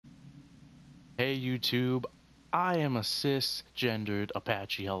Hey YouTube, I am a cisgendered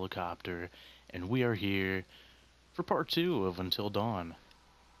Apache helicopter, and we are here for part 2 of Until Dawn.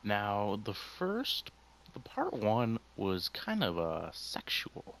 Now, the part 1 was kind of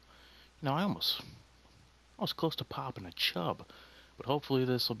sexual. I was close to popping a chub, but hopefully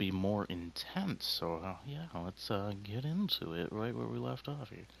this will be more intense. So yeah, let's get into it right where we left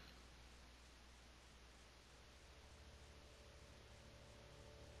off here.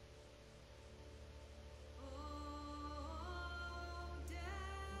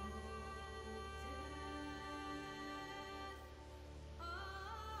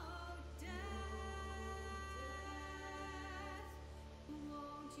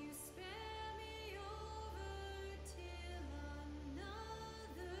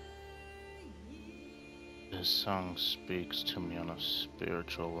 This song speaks to me on a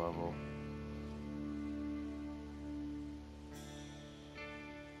spiritual level.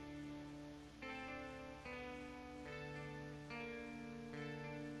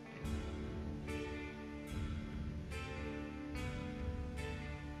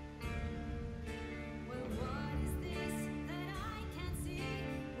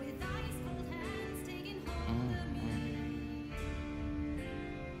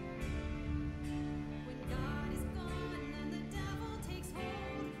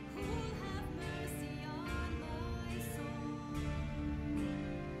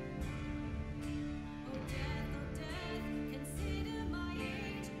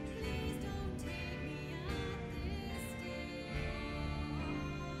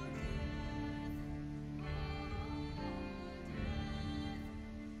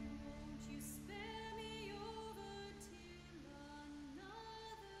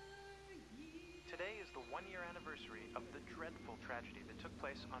 Today is the one-year anniversary of the dreadful tragedy that took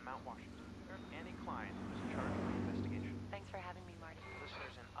place on Mount Washington. Sheriff Annie Klein was in charge of the investigation. Thanks for having me, Marty.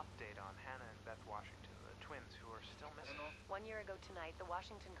 Listeners, an update on Hannah and Beth Washington, the twins who are still missing. 1 year ago tonight, the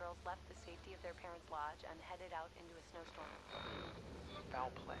Washington girls left the safety of their parents' lodge and headed out into a snowstorm.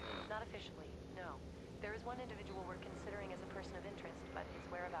 Foul play. Not officially, no. There is one individual we're considering as a person of interest, but his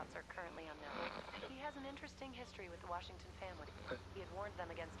whereabouts are currently unknown. He has an interesting history with the Washington family. He had warned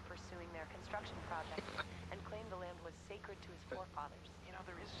them against pursuing their construction project and claimed the land was sacred to his forefathers. You know,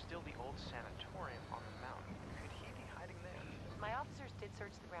 there is still the old sanatorium on the mountain. Could he be hiding there? My officers did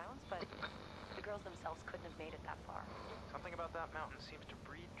search the grounds, but the girls themselves couldn't have made it that far. Something about that mountain seems to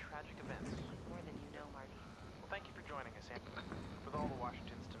breed tragic events. More than you know, Marty. Well, thank you for joining us, Annie. With all the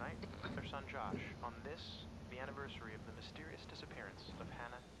Washingtons tonight, their son Josh, on this, the anniversary of the mysterious disappearance of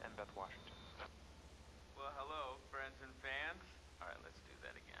Hannah and Beth Washington. Well, hello, friends and fans. All right, let's do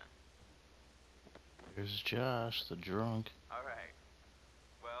that again. Here's Josh, the drunk. All right.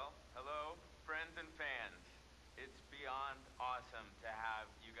 Well, hello, friends and fans. It's beyond awesome to have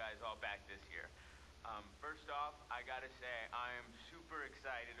you guys all back this year. First off, I gotta say, I am super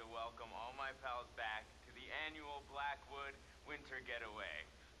excited to welcome all my pals back to the annual Blackwood Winter Getaway.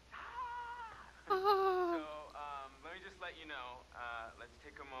 So, let me just let you know, let's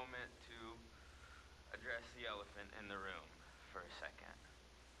take a moment to address the elephant in the room for a second.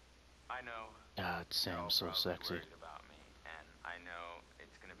 I know God, you're all Sam's so probably sexy. worried about me, and I know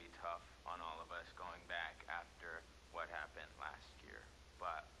it's gonna be tough on all of us going back after what happened last year,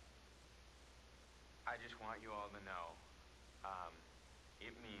 but I just want you all to know,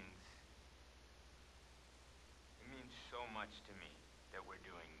 it means so much to me that we're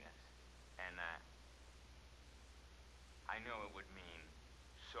doing this, and that I know it would mean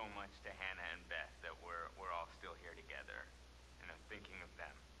so much to Hannah and Beth that we're all still here together, and I'm thinking of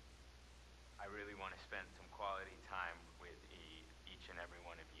them. I really want to spend some quality time with each and every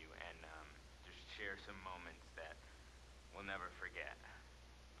one of you, and just share some moments that we'll never forget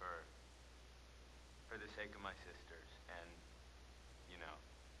for the sake of my sisters, and you know.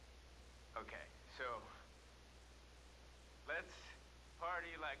 Okay, so let's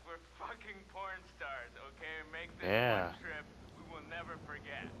party like we're fucking porn stars, okay? Make this Yeah. one trip we will never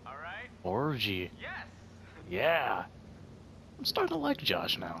forget, all right? Orgy. Yes. Yeah. I'm starting to like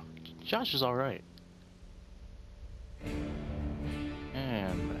Josh now. Josh is alright.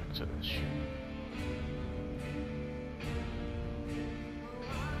 And back to this shit.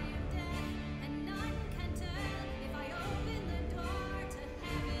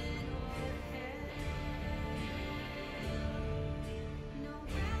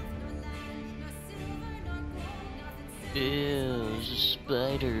 Ew, there's a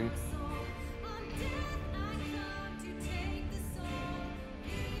spider.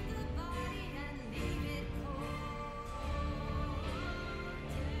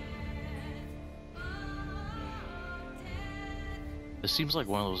 This seems like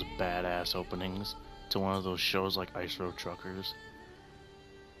one of those badass openings to one of those shows like Ice Road Truckers.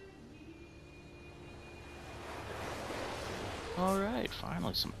 Alright,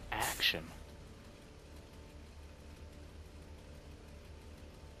 finally some action.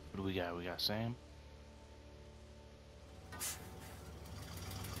 What do we got? We got Sam.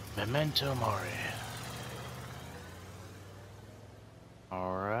 Memento Mori.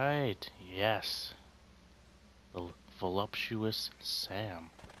 Alright, yes. The voluptuous Sam.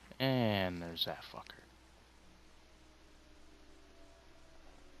 And there's that fucker.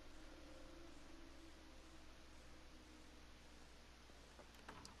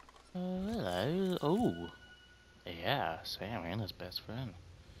 Hello. Oh. Yeah, Sam and his best friend.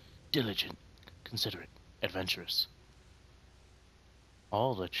 Diligent, considerate, adventurous.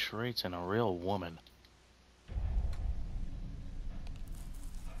 All the traits in a real woman.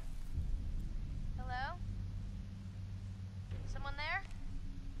 Hello? Someone there?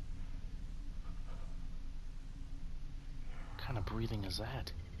 What kind of breathing is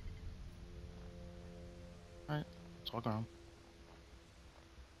that? Alright, let's walk around.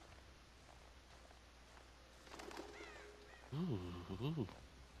 Ooh.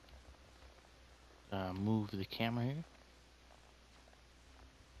 Move the camera here.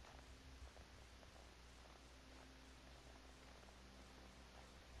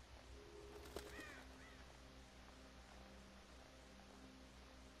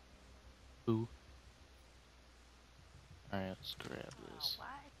 Ooh. Alright, let's grab this.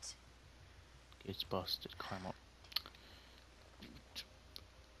 What? Gates busted. Climb up.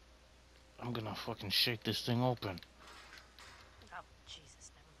 I'm gonna fucking shake this thing open. Oh,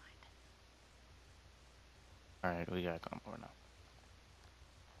 Jesus, never mind. Alright, we gotta come over now.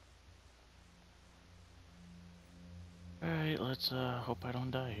 Alright, let's hope I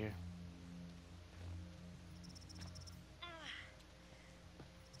don't die here.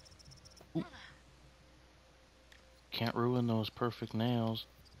 Ooh. Can't ruin those perfect nails.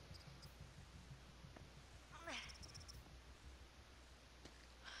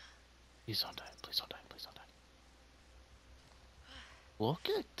 Please don't die, please don't die, please don't die. Look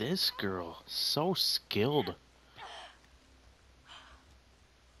at this girl, so skilled.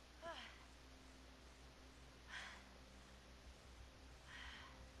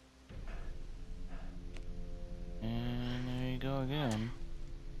 And there you go again.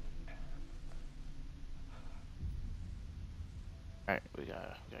 Alright, we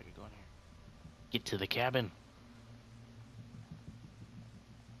gotta get going here. Get to the cabin.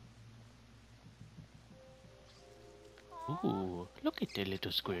 Ooh, look at the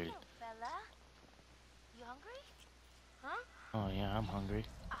little squirrel. Hello, fella. You hungry? Huh? Oh yeah, I'm hungry.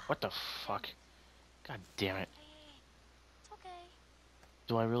 What the fuck? God damn it. Hey, it's okay.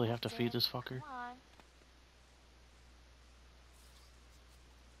 Do I really have to feed this fucker? Come on.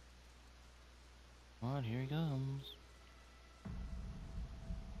 Alright, here he comes.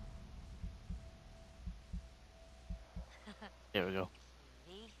 There we go.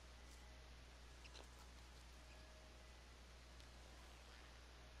 Sweetie.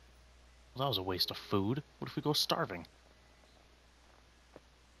 Well, that was a waste of food. What if we go starving?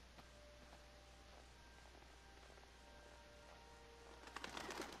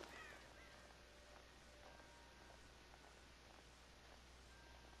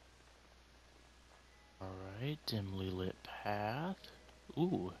 Alright, dimly lit path.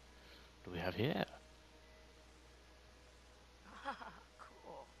 Ooh, what do we have here?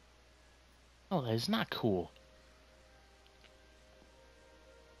 Cool. Oh, that is not cool.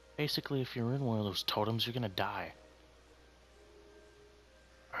 Basically, if you're in one of those totems, you're gonna die.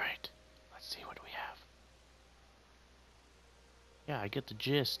 Alright, let's see what we have. Yeah, I get the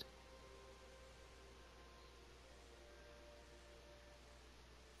gist.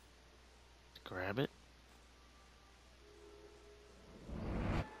 Grab it.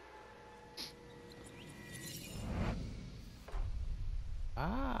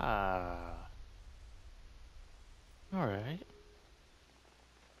 Ah. Alright.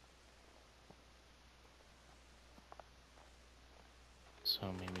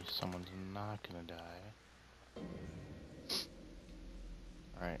 So maybe someone's not gonna die.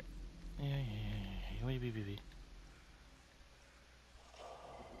 Alright. Yeah. Wait, wait.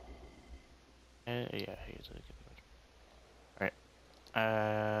 Yeah, here's a cable car.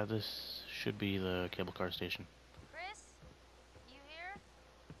 Alright. This should be the cable car station. Chris? You here?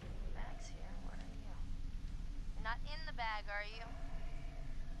 Bag's here. Where are you? You're not in the bag, are you?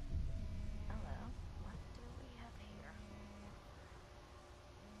 Hello. What do we have here?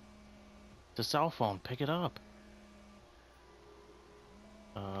 The cell phone, pick it up.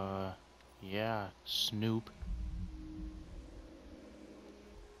 Yeah, Snoop.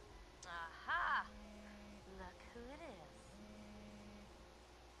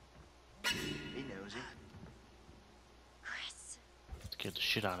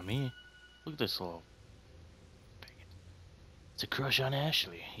 shit out of me. Look at this little... It's a crush on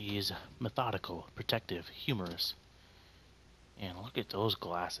Ashley. He is methodical, protective, humorous. And look at those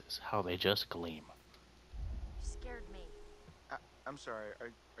glasses, how they just gleam. You scared me. I'm sorry,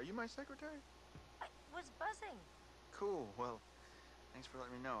 are you my secretary? I was buzzing. Cool, well, thanks for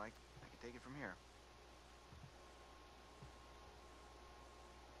letting me know. I can take it from here.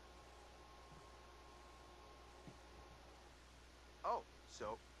 Oh,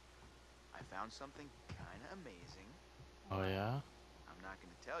 so I found something kind of amazing. Oh yeah? I'm not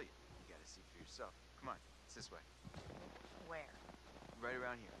gonna tell you. You gotta see for yourself. Come on, it's this way. Where? Right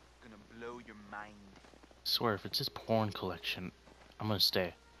around here. Gonna blow your mind. Swear, if it's his porn collection, I'm gonna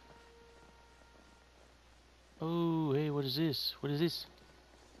stay. Oh, hey, what is this? What is this?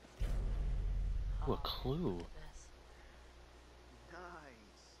 Ooh, a clue. Look at this.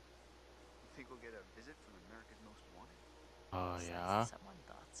 Nice. You think we'll get a visit from America's Most Wanted? Oh Says yeah? Someone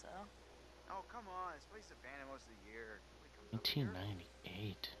thought so. Oh, come on. This place is abandoned most of the year. Nobody comes up here.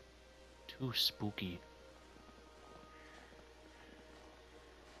 1998. Too spooky.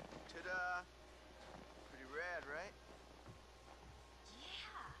 Ta-da! Pretty rad, right?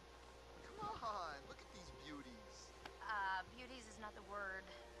 Yeah. Come on, look at these beauties. Beauties is not the word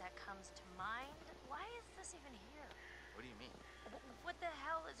that comes to mind. Why is this even here? What do you mean? What the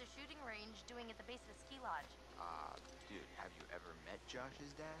hell is a shooting range doing at the base of a ski lodge? Dude, have you ever met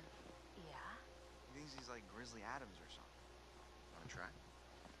Josh's dad? Yeah. He thinks he's like Grizzly Adams or something. Wanna try?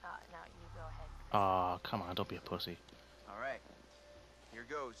 No, you go ahead. Aw, come on, don't be a pussy. All right. Here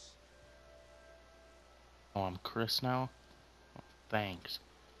goes. Oh, I'm Chris now? Oh, thanks.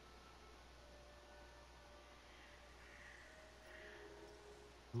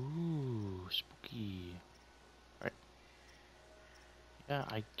 Ooh, spooky. Alright. Yeah,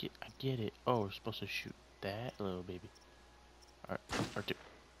 I get it. Oh, we're supposed to shoot that little baby. Alright, R2.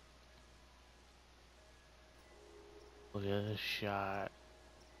 Look at this shot.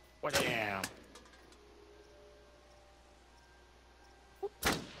 What damn!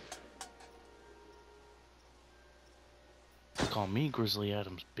 Call me Grizzly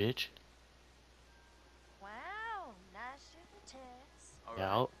Adams, bitch. Wow, nice shooting tits. All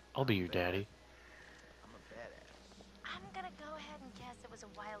Yeah, right. I'll be I'm your bad. daddy. I'm a badass. I'm gonna go ahead and guess it was a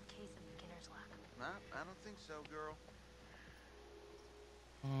wild case of beginner's luck. Nah, I don't think so, girl.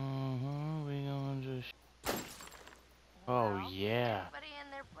 We gonna just... Oh, Well, yeah. Anybody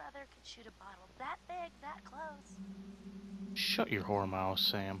and their brother could shoot a bottle that big, that close. Shut your whore mouth,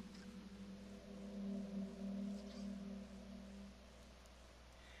 Sam.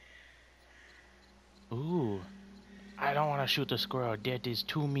 Ooh. I don't want to shoot the squirrel. That is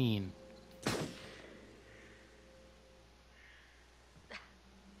too mean.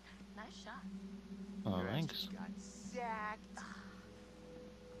 Nice shot. Oh, Your ass thanks. just got sacked.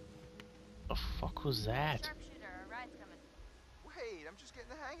 The fuck was that? Sharpshooter, a ride's coming. Wait, I'm just getting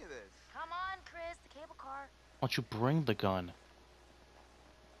the hang of this. Come on, Chris, the cable car. Why don't you bring the gun?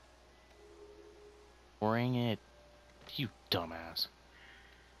 Bring it. You dumbass.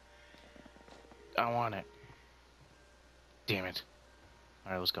 I want it. Damn it.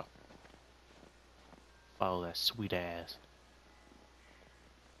 Alright, let's go. Follow that sweet ass.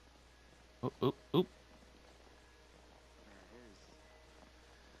 Oop, oop, oop. Yeah,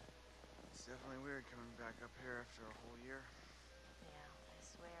 it's definitely weird coming back up here after a whole year. Yeah, I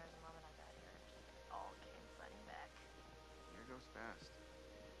swear the moment I got here, it all came flooding back. Year goes fast.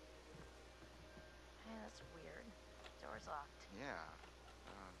 Hey, that's weird. Door's locked. Yeah.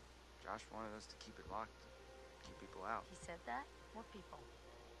 Josh wanted us to keep it locked, keep people out. He said that? What people?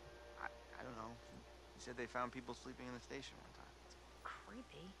 I don't know. He said they found people sleeping in the station one time.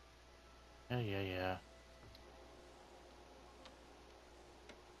 Creepy. Yeah.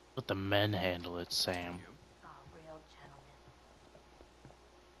 Let the men handle it, Sam. Oh, real gentleman.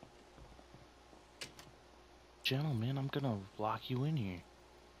 Gentlemen, I'm gonna lock you in here.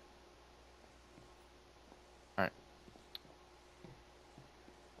 Alright.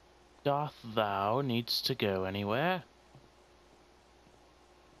 Doth thou needs to go anywhere?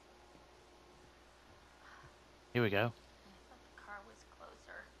 Here we go. I thought the car was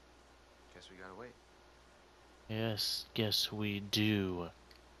closer. Guess we gotta wait. Yes, guess we do.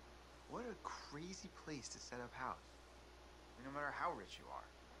 What a crazy place to set up house. I mean, no matter how rich you are.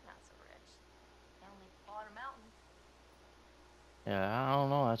 Not so rich. They only bought a mountain. Yeah, I don't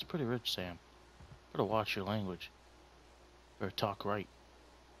know. That's pretty rich, Sam. Better watch your language. Better talk right.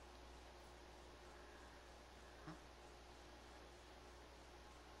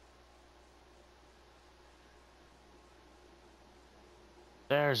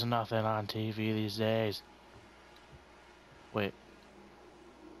 There's nothing on TV these days. Wait.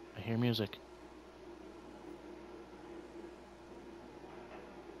 I hear music.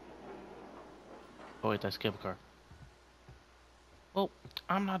 Oh wait, that's cable car. Oh,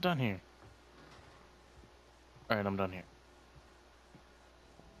 I'm not done here. Alright, I'm done here.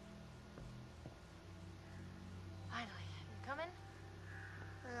 Finally, you coming?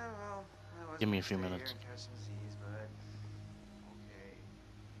 Yeah, well, I was Give me a gonna few stay here minutes. and catch some Z's, but okay.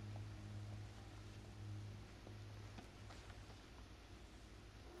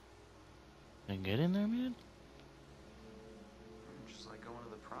 Can I get in there, man? Just like going to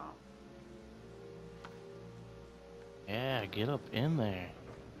the prom. Yeah, get up in there.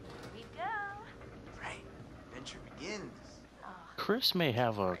 Here we go. Right. Adventure begins. Oh, Chris may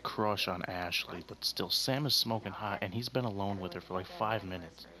have a crush on Ashley, but still, Sam is smoking hot, and he's been alone with her for like 5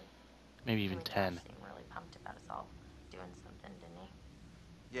 minutes. Maybe even 10. Josh seemed really pumped about us all doing something, didn't he?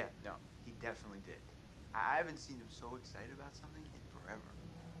 Yeah, no, he definitely did. I haven't seen him so excited about something in forever.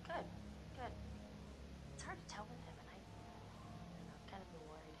 Good, good. It's hard to tell with him, and I don't know, kind of been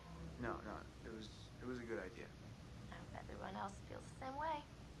worried. No, it was a good idea. I hope everyone else feels the same way.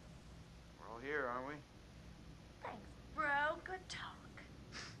 We're all here, aren't we? Thanks, bro. Good talk.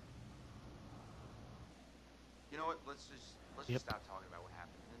 You know what? Let's just Yep. stop talking about what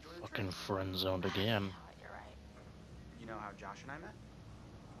happened and enjoy the Fucking trip. friend zoned again. Oh, you're right. You know how Josh and I met?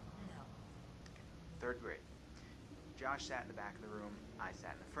 No. 3rd grade. Josh sat in the back of the room, I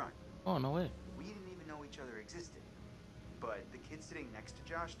sat in the front. Oh, no way. We didn't even know each other existed. But the kid sitting next to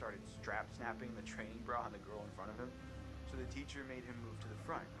Josh started strap snapping the training bra on the girl in front of him. So the teacher made him move to the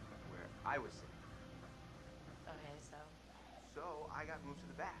front, where I was sitting. Okay, so. So I got moved to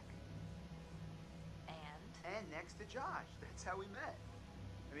the back. And next to Josh. That's how we met.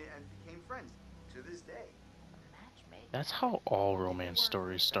 I mean, and became friends to this day. Match made. That's how all romance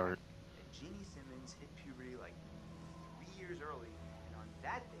stories start. Jeannie Simmons hit puberty like 3 years early, and on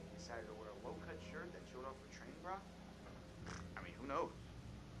that day decided to wear a low-cut shirt that showed off her training bra. I mean, who knows?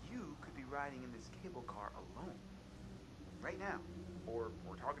 You could be riding in this cable car alone right now, or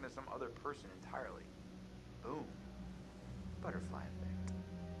we're talking to some other person entirely. Boom, butterfly effect.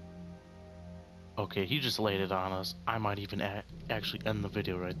 Okay, he just laid it on us. I might even actually end the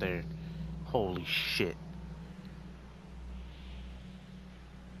video right there. Holy shit.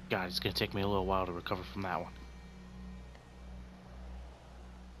 God, it's gonna take me a little while to recover from that one.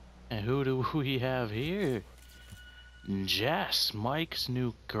 And who do we have here? Jess, Mike's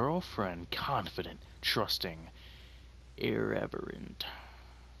new girlfriend. Confident, trusting, irreverent.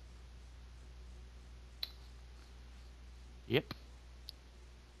 Yep.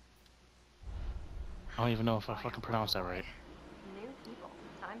 I don't even know if I fucking pronounced that right. New people.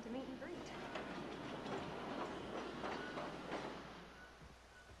 Time to meet and greet.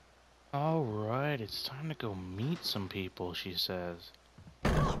 Alright, it's time to go meet some people, she says.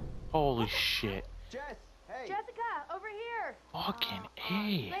 Holy shit. Jess, hey. Jessica, over here! Fucking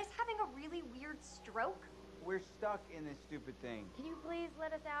You A. guys having a really weird stroke? We're stuck in this stupid thing. Can you please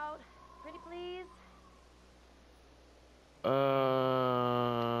let us out? Pretty please?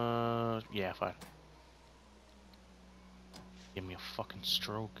 Yeah, fine. Give me a fucking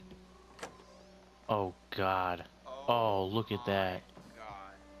stroke. Oh, God. Oh, look at that.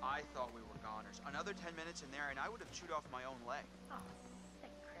 God, I thought we were goners. Another 10 minutes in there and I would have chewed off my own leg. Oh,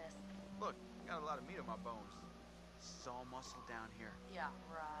 sick, Chris. Look, got a lot of meat on my bones. This is all muscle down here. Yeah,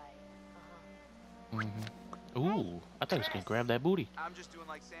 right. Ooh, I thought he was gonna grab that booty. I'm just doing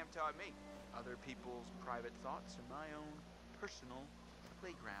like Sam taught me. Other people's private thoughts are my own personal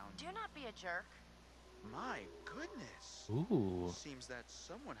playground. Do not be a jerk. My goodness. Ooh. Seems that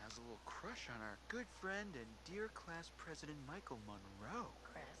someone has a little crush on our good friend and dear class president Michael Monroe.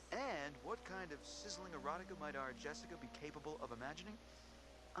 Chris. And what kind of sizzling erotica might our Jessica be capable of imagining?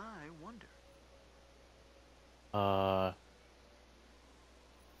 I wonder.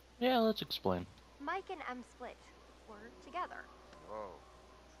 Yeah, let's explain. Mike and Em split. We're together. Whoa,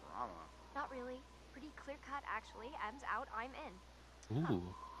 drama. Not really. Pretty clear cut, actually. Em's out, I'm in.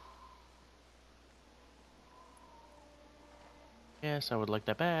 Ooh. Yes, I would like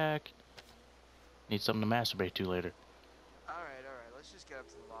that back. Need something to masturbate to later. Alright, let's just get up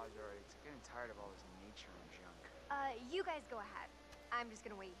to the lodge already. I'm getting tired of all this nature and junk. You guys go ahead. I'm just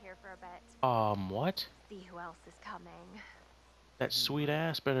gonna wait here for a bit. What? See who else is coming. That sweet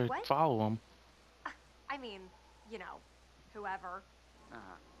ass better What? follow him. I mean, you know, whoever.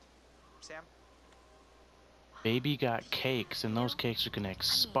 Uh-huh. Sam? Baby got cakes, and those cakes are gonna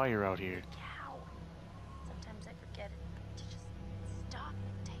expire out here. Cow. Sometimes I forget to just stop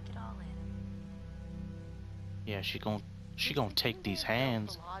and take it all in. Yeah, she gon' take these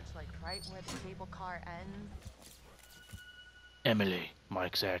hands. The lodge, like right where the cable car ends. Emily,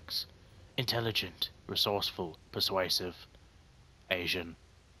 Mike's ex. Intelligent, resourceful, persuasive, Asian.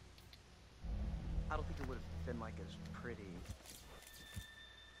 I don't think it would have been like as pretty.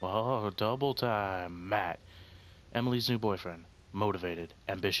 Oh, double time. Matt, Emily's new boyfriend. Motivated,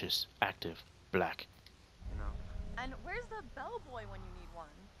 ambitious, active, black. You know. And where's the bellboy when you need one?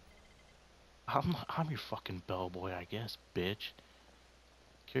 I'm your fucking bellboy, I guess, bitch.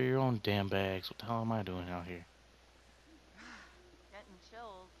 Carry your own damn bags. What the hell am I doing out here? Getting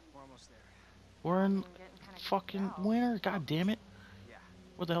chills. We're almost there. We're in Getting kinda fucking creeped out. winter, god damn it. Yeah.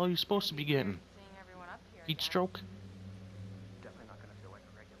 What the hell are you supposed to be getting? Seeing everyone up here Heat again. stroke? Definitely not gonna feel like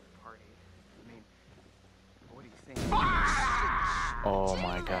a regular party. I mean, what do you think? Oh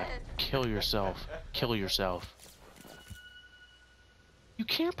my god. Kill yourself. Kill yourself. You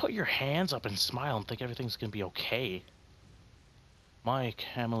can't put your hands up and smile and think everything's gonna be okay. Mike,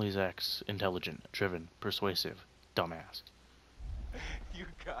 Emily's ex, intelligent, driven, persuasive, dumbass. You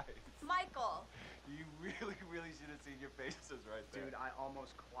guys, Michael! you really should have seen your faces right there. Dude, I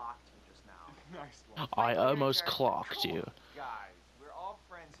almost clocked you just now. Nice one. I Michael, you're a almost jerk. clocked you. Guys, we're all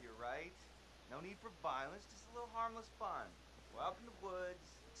friends here, right? No need for violence, just a little harmless fun. We're up in the woods,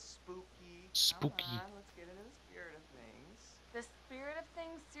 it's spooky. Spooky. Come on, let's get into the spirit of things. The spirit of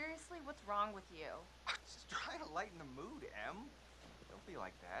things? Seriously, what's wrong with you? Just trying to lighten the mood, Em. Don't be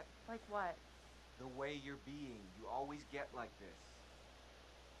like that. Like what? The way you're being, you always get like this.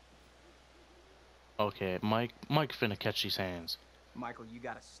 Okay, Mike finna catch these hands. Michael, you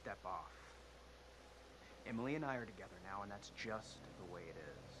gotta step off. Emily and I are together now, and that's just the way it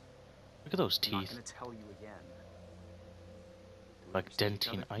is. Look at those I'm not teeth. gonna tell you again. Like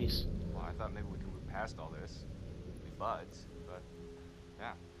dentine ice. Well, I thought maybe we could move past all this. Be buds, but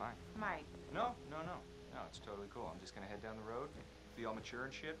yeah, fine. Mike. No, it's totally cool. I'm just gonna head down the road, be all mature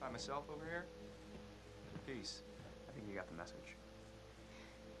and shit by myself over here. Peace. I think you got the message.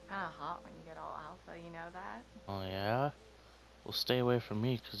 Kinda hot when you get all alpha, you know that? Oh yeah? Well, stay away from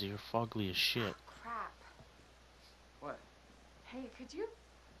me because you're fugly as shit. Crap. What? Hey, could you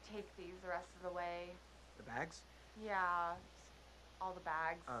take these the rest of the way? The bags? Yeah, all the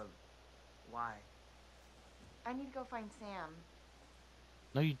bags. Why? I need to go find Sam.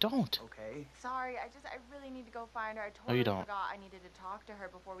 No, you don't. Okay. Sorry, I really need to go find her. I No, totally you don't. forgot I needed to talk to her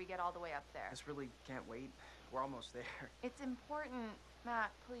before we get all the way up there. This really can't wait. We're almost there. It's important,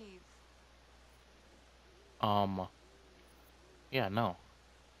 Matt, please. Yeah, no.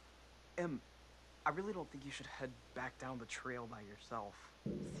 I really don't think you should head back down the trail by yourself.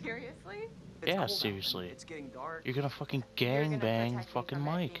 Seriously? It's Yeah, cold out, and seriously. It's getting dark. You're gonna fucking You're gonna gangbang protect me fucking from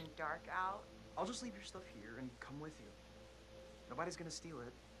it Mike. being dark out? I'll just leave your stuff here and come with you. Nobody's gonna steal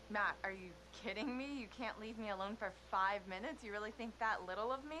it. Matt, are you kidding me? You can't leave me alone for 5 minutes? You really think that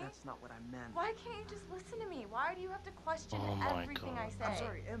little of me? That's not what I meant. Why can't you just listen to me? Why do you have to question Oh my everything I God. say? I'm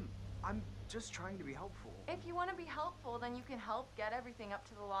sorry, I'm just trying to be helpful. If you want to be helpful, then you can help get everything up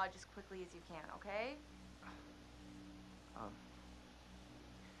to the lodge as quickly as you can, okay?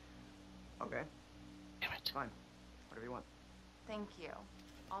 Okay, Damn it. fine. Whatever you want. Thank you.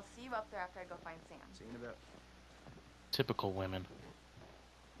 I'll see you up there after I go find Sam. See you in a bit. Typical women.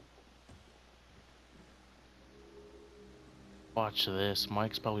 Watch this.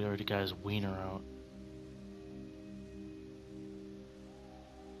 Mike's probably already got his wiener out.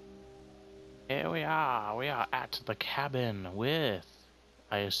 Here we are. We are at the cabin with,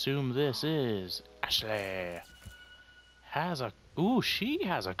 I assume this is Ashley. She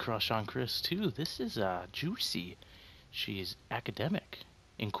has a crush on Chris too. This is juicy. She's academic,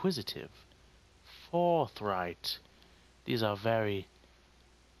 inquisitive, forthright. These are very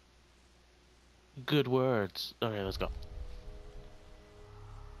good words. Okay, let's go.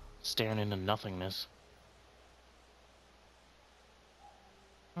 Staring into nothingness.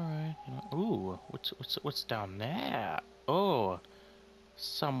 Alright, ooh, what's down there? Oh,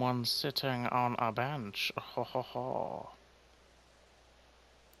 someone sitting on a bench. Ho ho ho.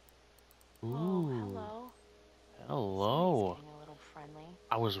 Ooh. Oh, hello. Hello. Somebody's getting a little friendly.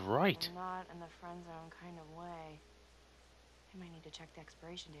 I was right. I'm not in the friend zone kind of way. I might need to check the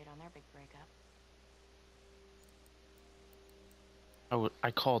expiration date on their big breakup.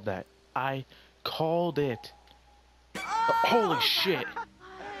 I called that. I called it. Holy shit.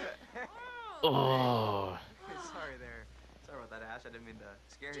 Oh. Sorry there. Sorry about that, Ash. I didn't mean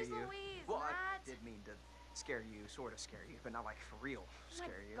to scare Jeez you. Louise, Well, I Matt. did mean to scare you, sort of scare you, but not like for real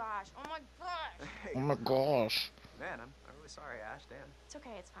scare you. Gosh, oh my gosh. Hey, Oh my gosh. man, I'm really sorry, Ash. Damn. It's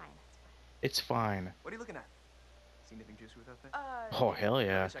okay, it's fine. It's fine. What are you looking at? See anything juicy with that thing? Oh, hell Let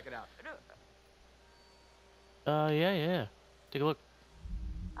yeah. me check it out. Yeah. Take a look.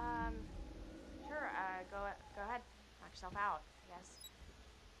 Sure, go ahead. Knock yourself out, I guess.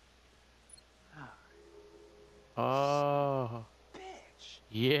 Oh, Bitch!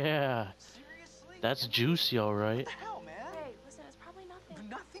 yeah. Seriously? That's juicy, all right. What the hell, man? Hey, listen, it's probably nothing.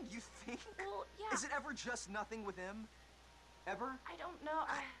 Nothing, you think? Well, yeah. Is it ever just nothing with him? Ever? I don't know.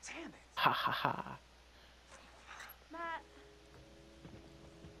 Damn it. Ha ha ha. Matt.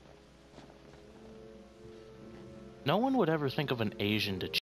 No one would ever think of an Asian to